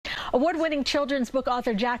Award-winning children's book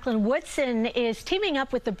author Jacqueline Woodson is teaming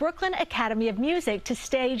up with the Brooklyn Academy of Music to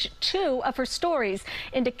stage 2 of her stories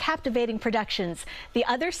into captivating productions. The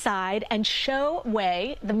Other Side and Show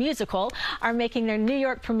Way, the musical, are making their New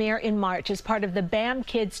York premiere in March as part of the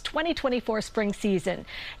BAMKids 2024 spring season.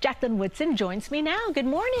 Jacqueline Woodson joins me now. Good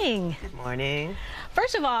morning. Good morning.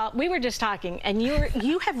 First of all, we were just talking, and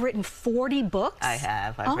you have written 40 books? I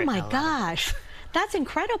have. Oh my gosh. That's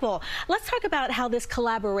incredible. Let's talk about how this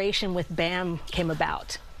collaboration with BAM came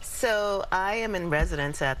about. So I am in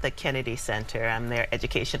residence at the Kennedy Center. I'm their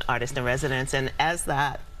education artist in residence, and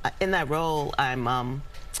in that role, I'm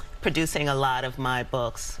producing a lot of my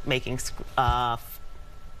books, making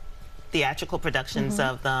theatrical productions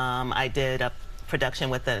of them. I did a production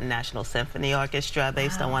with the National Symphony Orchestra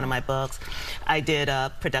based on one of my books. I did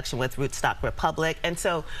a production with Rootstock Republic, and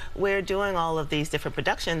so we're doing all of these different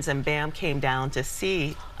productions, and BAM came down to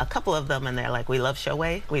see a couple of them, and they're like, we love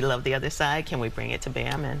Showway, we love The Other Side, can we bring it to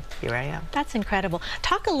BAM? And here I am. That's incredible.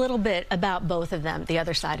 Talk a little bit about both of them, The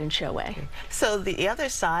Other Side and Showway. So The Other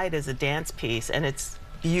Side is a dance piece, and it's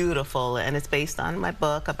beautiful, and it's based on my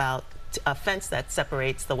book about a fence that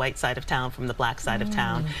separates the white side of town from the black side of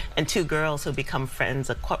town, and two girls who become friends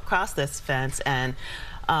across this fence, and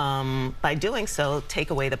by doing so take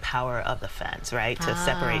away the power of the fence, right, to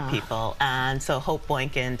separate people. And so Hope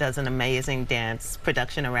Boynton does an amazing dance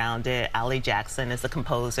production around it. Ali Jackson is the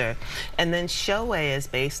composer, and then Showway is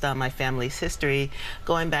based on my family's history,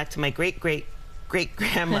 going back to my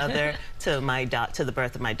great-grandmother to the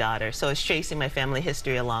birth of my daughter. So it's tracing my family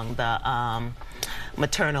history along the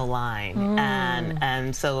maternal line.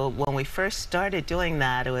 And so when we first started doing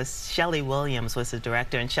that, it was Shelley Williams was the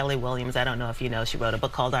director, and Shelley Williams, I don't know if you know, she wrote a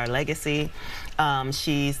book called Our Legacy.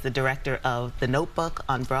 She's the director of The Notebook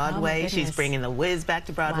on Broadway. She's bringing The Wiz back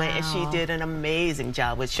to Broadway, and she did an amazing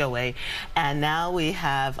job with Showway. And now we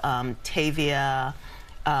have Tavia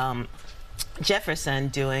Jefferson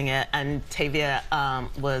doing it, and Tavia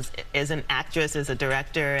is an actress, is a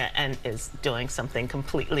director, and is doing something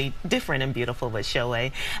completely different and beautiful with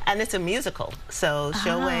Showway. And it's a musical. So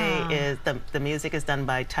Showway is the music is done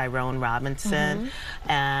by Tyrone Robinson,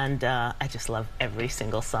 and I just love every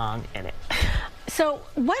single song in it. So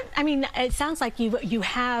I mean, it sounds like you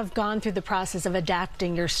have gone through the process of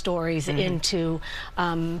adapting your stories into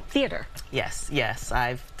theater. Yes,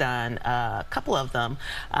 I've done a couple of them.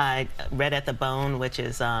 I read At the Bone, which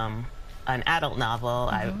is an adult novel.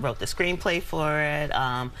 I wrote the screenplay for it.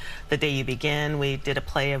 The Day You Begin, we did a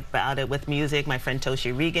play about it with music. My friend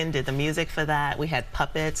Toshi Regan did the music for that. We had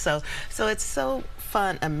puppets. So it's so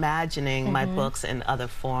fun imagining my books in other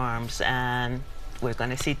forms, and we're going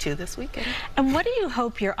to see 2 this weekend. And what do you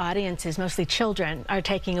hope your audiences, mostly children, are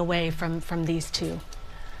taking away from these 2?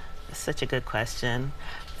 Such a good question.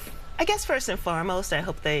 I guess first and foremost, I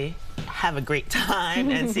hope they have a great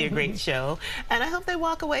time and see a great show. And I hope they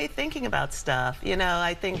walk away thinking about stuff. You know,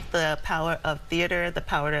 I think the power of theater, the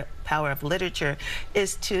power of literature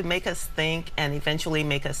is to make us think and eventually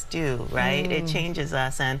make us do, right? It changes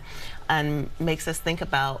us and makes us think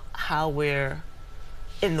about how we're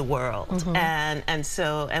in the world. And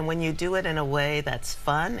when you do it in a way that's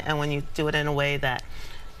fun, and when you do it in a way that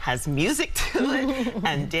has music to it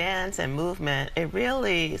and dance and movement, it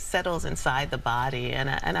really settles inside the body,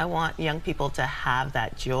 and I want young people to have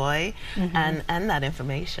that joy and that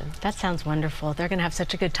information. That sounds wonderful. They're going to have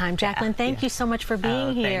such a good time. Jacqueline, thank you so much for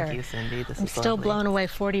being here. Thank you, Cindy. I'm still blown away.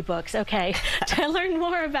 40 books. Okay. To learn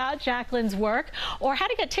more about Jacqueline's work or how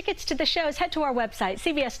to get tickets to the shows, head to our website,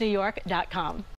 cbsnewyork.com.